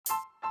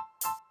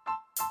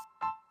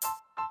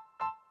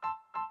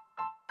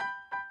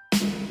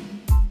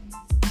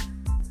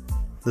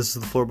This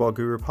is the Floorball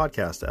Guru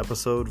Podcast,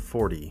 episode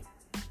 40.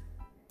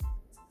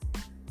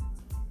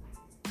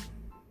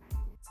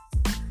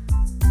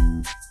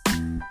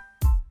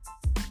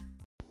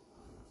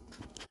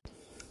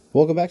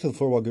 Welcome back to the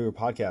Floorball Guru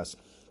Podcast.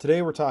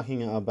 Today we're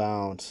talking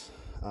about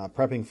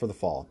prepping for the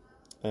fall,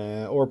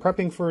 or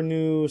prepping for a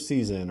new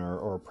season,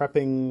 or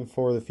prepping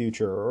for the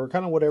future, or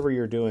kind of whatever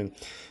you're doing.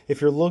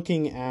 If you're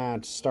looking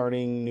at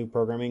starting new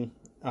programming,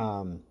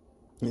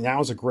 now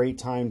is a great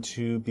time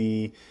to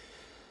be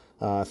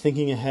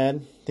thinking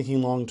ahead,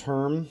 thinking long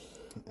term,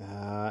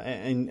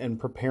 and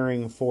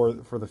preparing for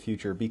the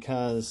future.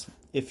 Because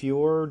if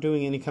you're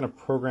doing any kind of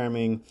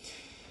programming,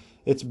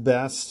 it's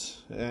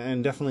best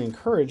and definitely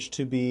encouraged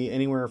to be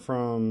anywhere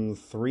from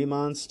 3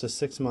 months to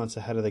 6 months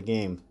ahead of the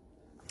game.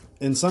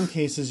 In some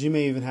cases, you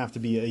may even have to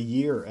be a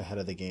year ahead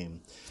of the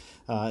game.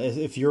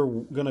 If you're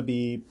going to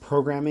be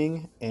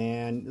programming,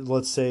 and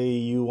let's say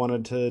you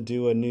wanted to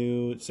do a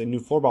new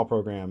floorball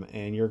program,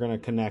 and you're going to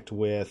connect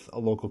with a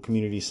local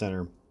community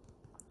center,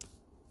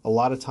 a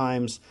lot of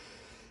times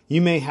you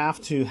may have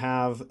to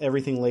have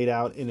everything laid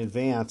out in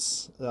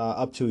advance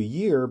up to a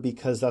year,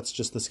 because that's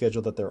just the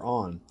schedule that they're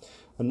on.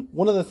 And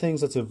one of the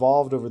things that's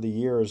evolved over the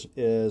years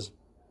is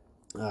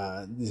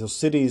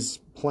cities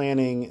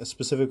planning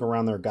specific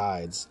around their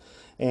guides.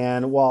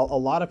 And while a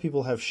lot of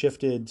people have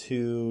shifted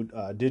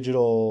to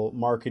digital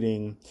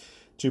marketing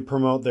to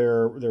promote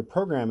their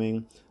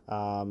programming,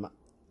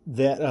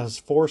 that has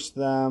forced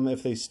them,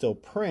 if they still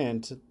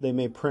print, they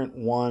may print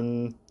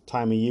one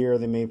time a year,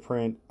 they may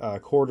print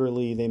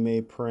quarterly, they may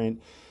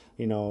print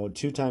 2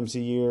 times a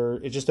year.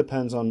 It just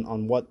depends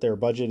on what their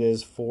budget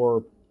is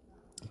for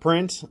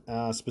print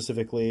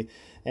specifically,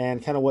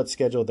 and kind of what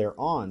schedule they're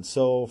on.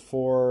 So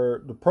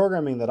for the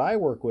programming that I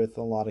work with,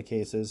 in a lot of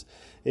cases,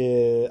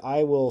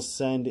 I will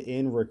send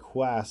in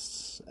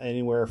requests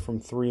anywhere from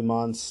 3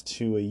 months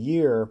to a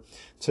year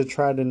to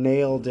try to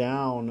nail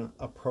down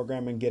a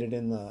program and get it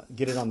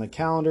on the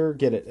calendar,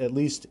 get it at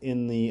least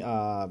in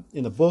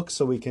the book,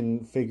 so we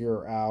can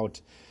figure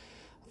out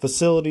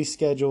facility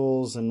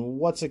schedules and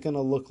what's it going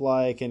to look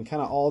like, and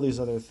kind of all these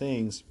other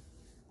things.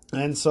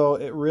 And so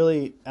it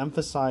really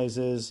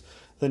emphasizes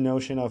the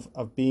notion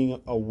of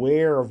being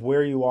aware of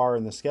where you are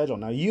in the schedule.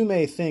 Now, you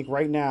may think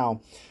right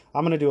now,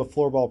 I'm going to do a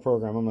floorball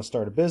program. I'm going to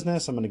start a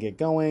business. I'm going to get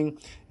going,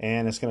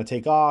 and it's going to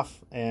take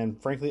off.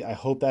 And frankly, I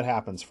hope that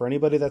happens. For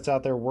anybody that's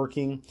out there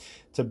working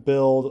to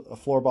build a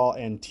floorball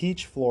and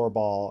teach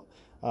floorball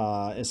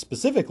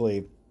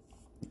specifically,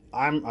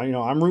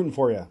 I'm rooting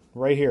for you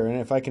right here. And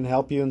if I can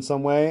help you in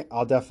some way,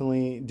 I'll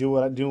definitely do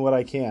what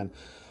I can.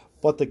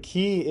 But the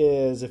key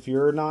is, if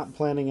you're not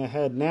planning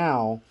ahead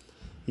now,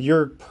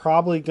 you're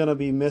probably going to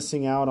be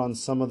missing out on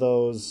some of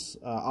those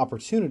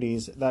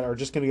opportunities that are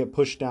just going to get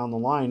pushed down the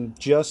line,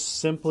 just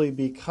simply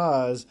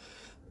because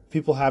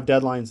people have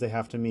deadlines they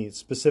have to meet,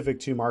 specific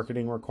to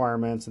marketing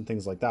requirements and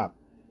things like that.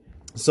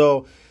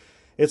 So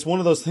it's one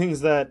of those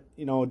things that,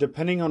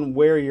 depending on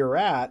where you're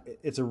at,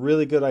 it's a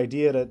really good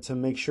idea to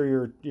make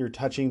sure you're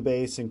touching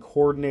base and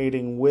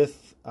coordinating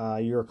with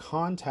your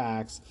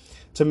contacts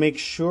to make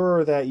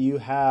sure that you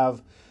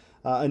have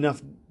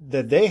enough,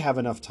 that they have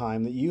enough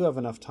time, that you have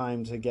enough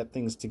time to get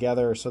things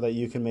together so that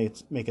you can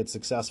make it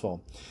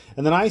successful.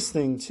 And the nice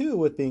thing too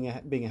with being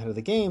ahead of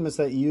the game is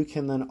that you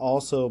can then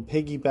also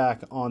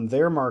piggyback on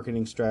their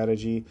marketing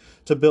strategy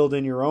to build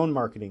in your own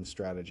marketing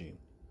strategy.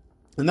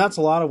 And that's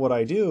a lot of what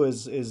I do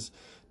is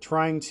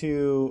trying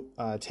to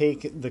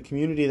take the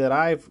community that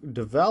I've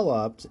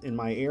developed in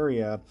my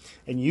area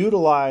and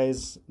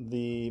utilize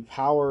the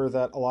power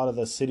that a lot of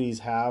the cities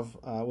have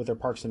with their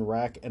Parks and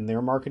Rec and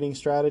their marketing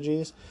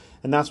strategies.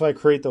 And that's why I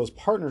create those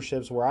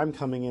partnerships where I'm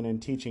coming in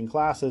and teaching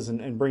classes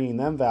and bringing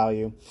them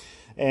value.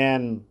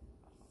 And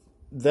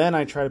then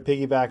I try to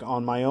piggyback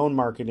on my own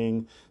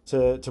marketing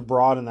to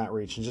broaden that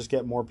reach and just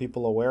get more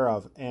people aware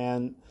of.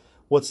 And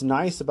what's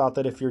nice about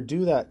that, if you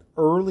do that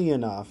early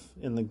enough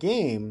in the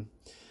game,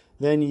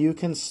 then you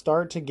can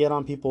start to get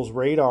on people's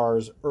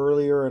radars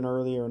earlier and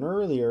earlier and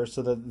earlier,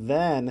 so that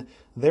then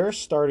they're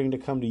starting to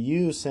come to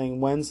you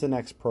saying, when's the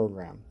next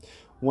program?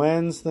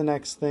 When's the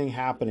next thing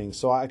happening?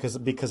 So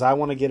because I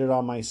want to get it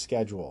on my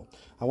schedule.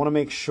 I want to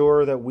make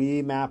sure that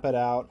we map it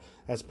out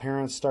as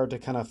parents start to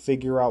kind of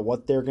figure out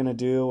what they're going to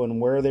do and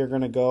where they're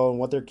going to go and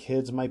what their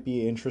kids might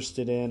be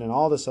interested in and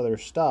all this other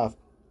stuff.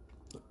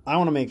 I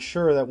want to make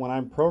sure that when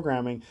I'm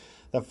programming,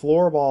 that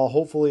floorball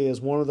hopefully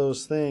is one of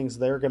those things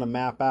they're going to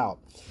map out.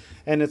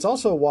 And it's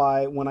also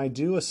why when I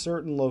do a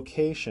certain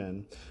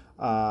location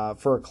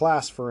for a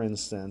class, for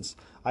instance,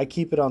 I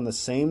keep it on the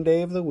same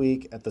day of the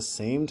week at the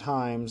same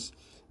times,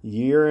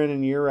 year in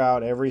and year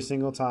out, every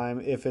single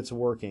time, if it's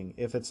working.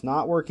 If it's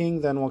not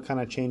working, then we'll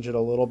kind of change it a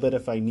little bit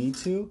if I need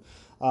to.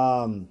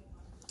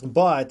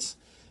 But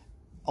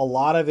a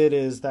lot of it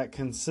is that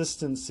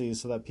consistency,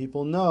 so that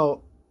people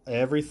know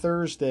every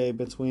Thursday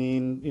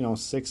between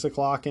 6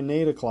 o'clock and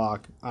 8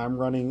 o'clock, I'm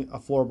running a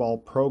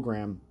floorball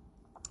program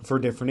for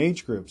different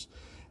age groups.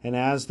 And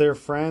as their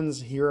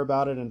friends hear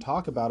about it and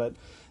talk about it,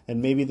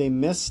 and maybe they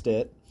missed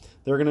it,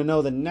 they're going to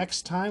know the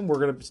next time we're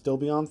going to still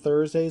be on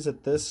Thursdays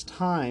at this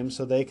time,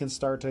 so they can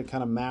start to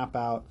kind of map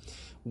out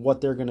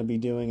what they're going to be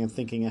doing and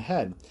thinking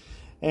ahead.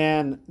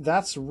 And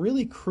that's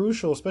really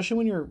crucial, especially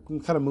when you're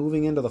kind of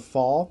moving into the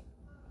fall,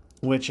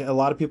 which a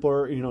lot of people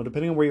are,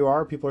 depending on where you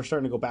are, people are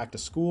starting to go back to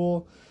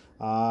school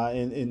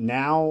in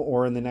now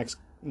or in the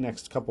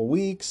next couple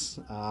weeks.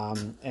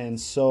 And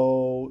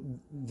so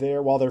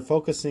while they're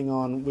focusing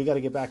on, we got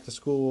to get back to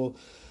school,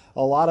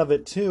 a lot of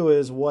it too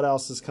is what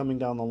else is coming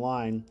down the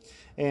line.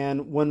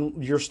 And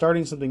when you're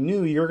starting something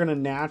new, you're going to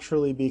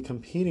naturally be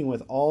competing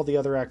with all the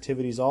other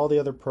activities, all the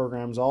other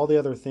programs, all the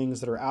other things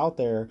that are out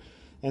there.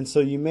 And so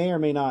you may or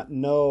may not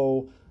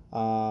know,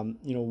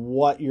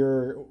 what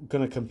you're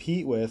going to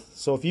compete with.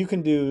 So if you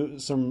can do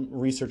some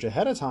research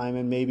ahead of time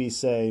and maybe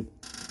say,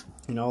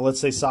 let's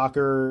say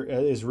soccer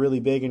is really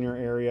big in your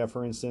area,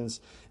 for instance,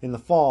 in the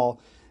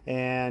fall,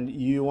 and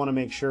you want to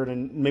make sure to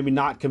maybe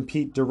not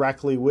compete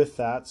directly with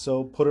that.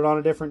 So put it on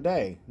a different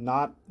day.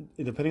 Not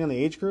depending on the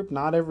age group,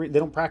 they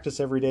don't practice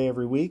every day,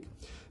 every week.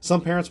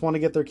 Some parents want to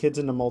get their kids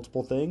into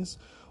multiple things,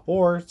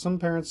 or some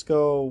parents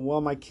go,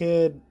 well, my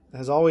kid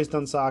has always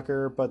done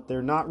soccer, but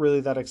they're not really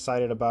that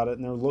excited about it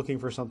and they're looking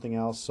for something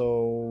else.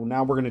 So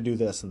now we're going to do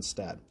this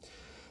instead.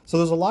 So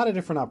there's a lot of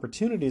different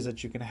opportunities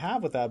that you can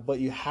have with that, but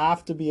you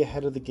have to be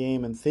ahead of the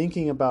game and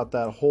thinking about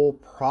that whole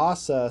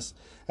process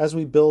as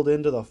we build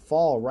into the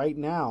fall right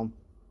now.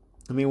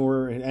 I mean,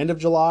 we're at end of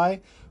July,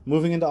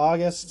 moving into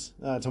August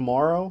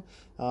tomorrow,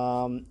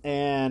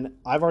 and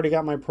I've already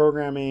got my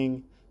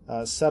programming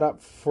set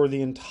up for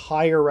the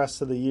entire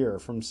rest of the year,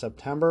 from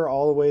September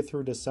all the way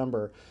through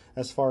December,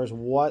 as far as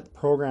what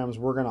programs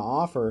we're going to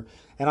offer.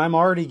 And I'm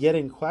already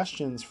getting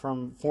questions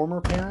from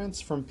former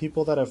parents, from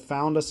people that have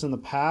found us in the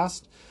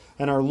past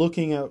and are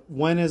looking at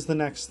when is the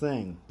next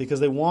thing, because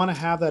they want to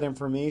have that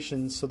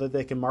information so that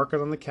they can mark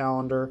it on the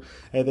calendar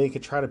and they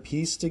could try to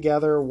piece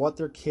together what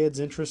their kids'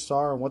 interests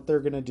are and what they're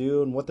going to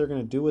do and what they're going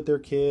to do with their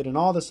kid and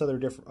all this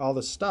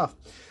stuff.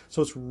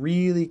 So it's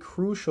really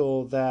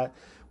crucial that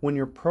when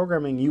you're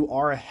programming, you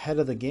are ahead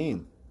of the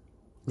game.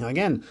 Now,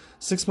 again,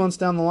 6 months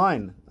down the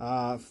line,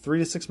 3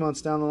 to 6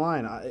 months down the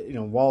line,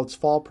 while it's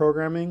fall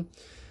programming,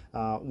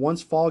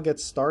 once fall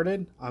gets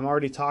started, I'm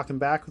already talking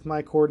back with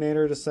my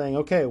coordinator to saying,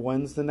 okay,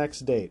 when's the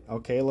next date?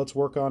 Okay, let's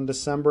work on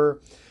December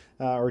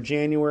or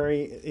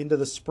January into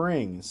the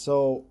spring.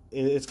 So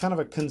it's kind of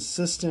a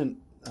consistent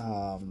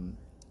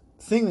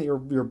thing that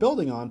you're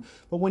building on.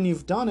 But when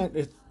you've done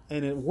it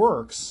and it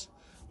works,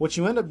 what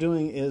you end up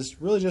doing is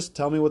really just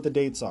tell me what the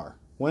dates are.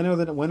 When are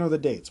the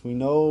dates? We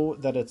know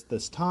that it's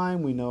this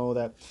time. We know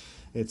that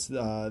it's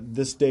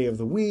this day of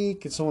the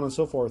week, and so on and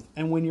so forth.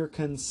 And when you're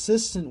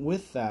consistent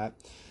with that,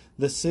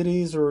 the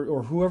cities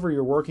or whoever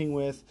you're working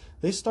with,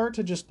 they start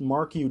to just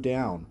mark you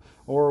down.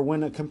 Or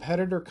when a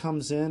competitor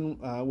comes in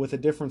with a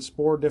different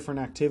sport, different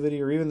activity,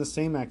 or even the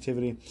same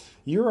activity,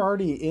 you're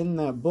already in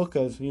that book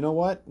of, you know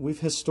what, we've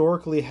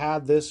historically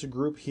had this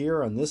group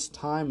here on this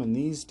time and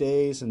these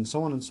days, and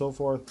so on and so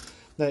forth,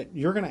 that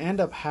you're going to end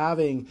up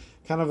having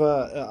kind of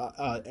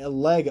a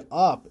leg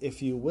up,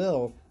 if you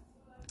will,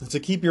 to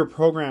keep your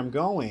program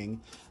going.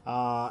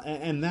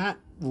 And that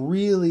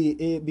really,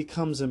 it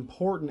becomes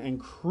important and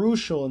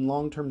crucial in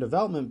long-term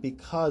development,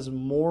 because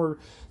more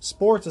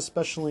sports,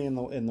 especially in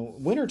the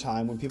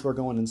wintertime when people are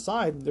going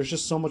inside, there's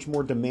just so much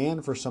more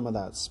demand for some of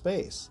that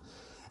space.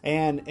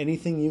 And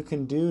anything you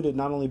can do to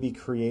not only be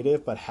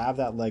creative but have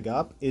that leg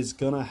up is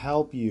going to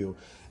help you.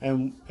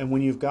 And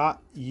when you've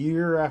got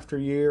year after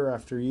year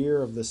after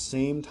year of the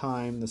same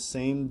time, the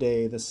same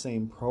day, the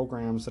same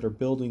programs that are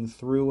building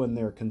through and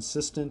they're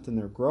consistent and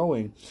they're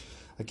growing,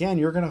 again,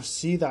 you're going to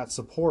see that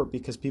support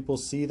because people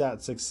see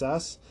that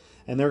success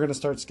and they're going to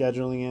start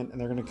scheduling it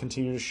and they're going to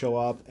continue to show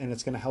up, and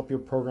it's going to help your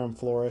program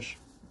flourish.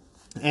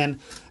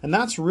 And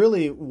that's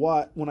really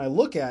what, when I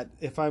look at,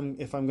 if I'm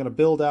going to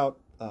build out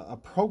a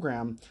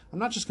program, I'm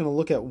not just going to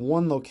look at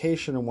one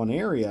location in one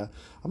area.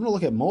 I'm going to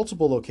look at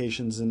multiple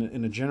locations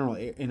in a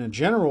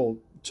general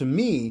to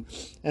me,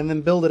 and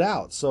then build it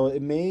out. So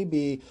it may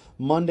be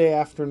Monday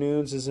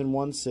afternoons is in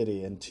one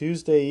city, and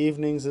Tuesday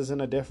evenings is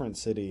in a different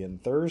city,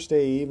 and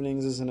Thursday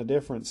evenings is in a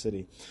different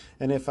city.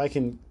 And if I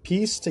can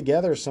piece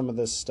together some of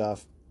this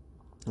stuff,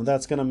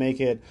 that's going to make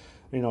it,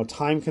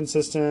 time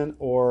consistent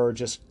or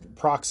just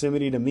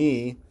proximity to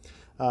me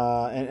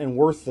and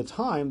worth the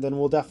time, then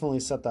we'll definitely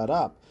set that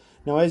up.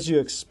 Now, as you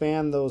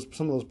expand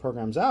some of those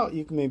programs out,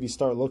 you can maybe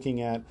start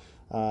looking at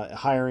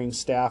hiring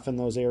staff in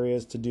those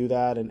areas to do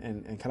that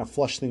and kind of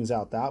flush things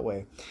out that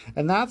way.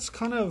 And that's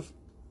kind of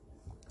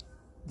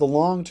the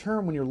long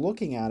term when you're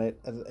looking at it,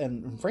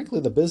 and frankly,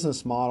 the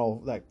business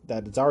model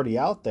that is already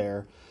out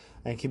there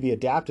and can be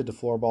adapted to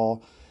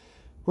floorball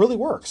really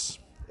works.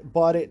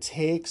 But it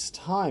takes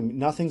time.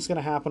 Nothing's going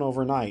to happen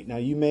overnight. Now,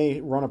 you may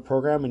run a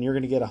program and you're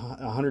going to get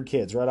 100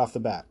 kids right off the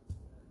bat.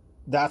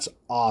 That's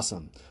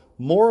awesome.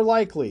 More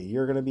likely,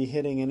 you're going to be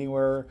hitting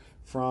anywhere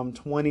from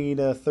 20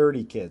 to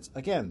 30 kids.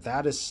 Again,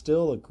 that is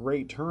still a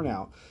great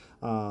turnout.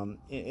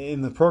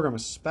 in the program,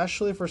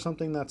 especially for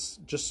something that's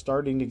just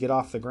starting to get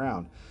off the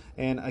ground.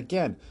 And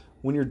again,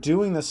 when you're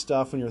doing this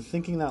stuff, when you're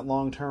thinking that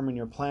long term and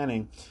you're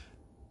planning,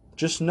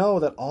 just know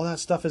that all that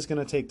stuff is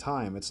going to take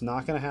time. It's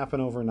not going to happen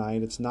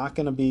overnight. It's not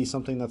going to be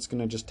something that's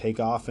going to just take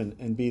off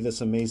and be this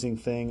amazing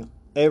thing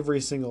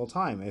every single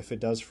time. If it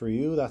does for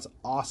you, that's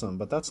awesome.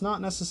 But that's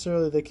not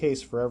necessarily the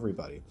case for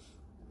everybody.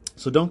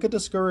 So don't get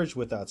discouraged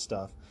with that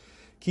stuff.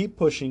 Keep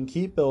pushing,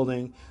 keep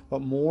building.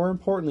 But more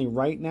importantly,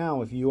 right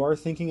now, if you are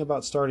thinking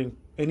about starting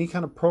any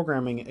kind of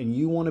programming and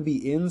you want to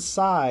be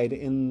inside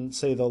in,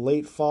 say, the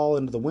late fall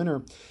into the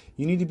winter,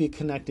 you need to be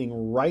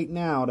connecting right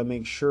now to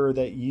make sure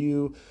that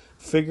you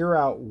figure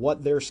out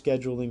what their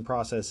scheduling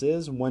process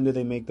is, when do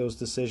they make those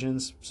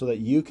decisions, so that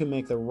you can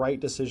make the right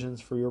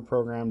decisions for your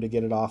program to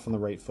get it off on the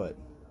right foot.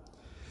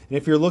 And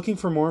if you're looking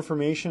for more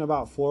information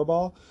about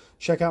floorball,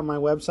 check out my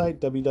website,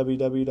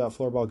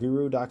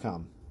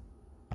 www.floorballguru.com.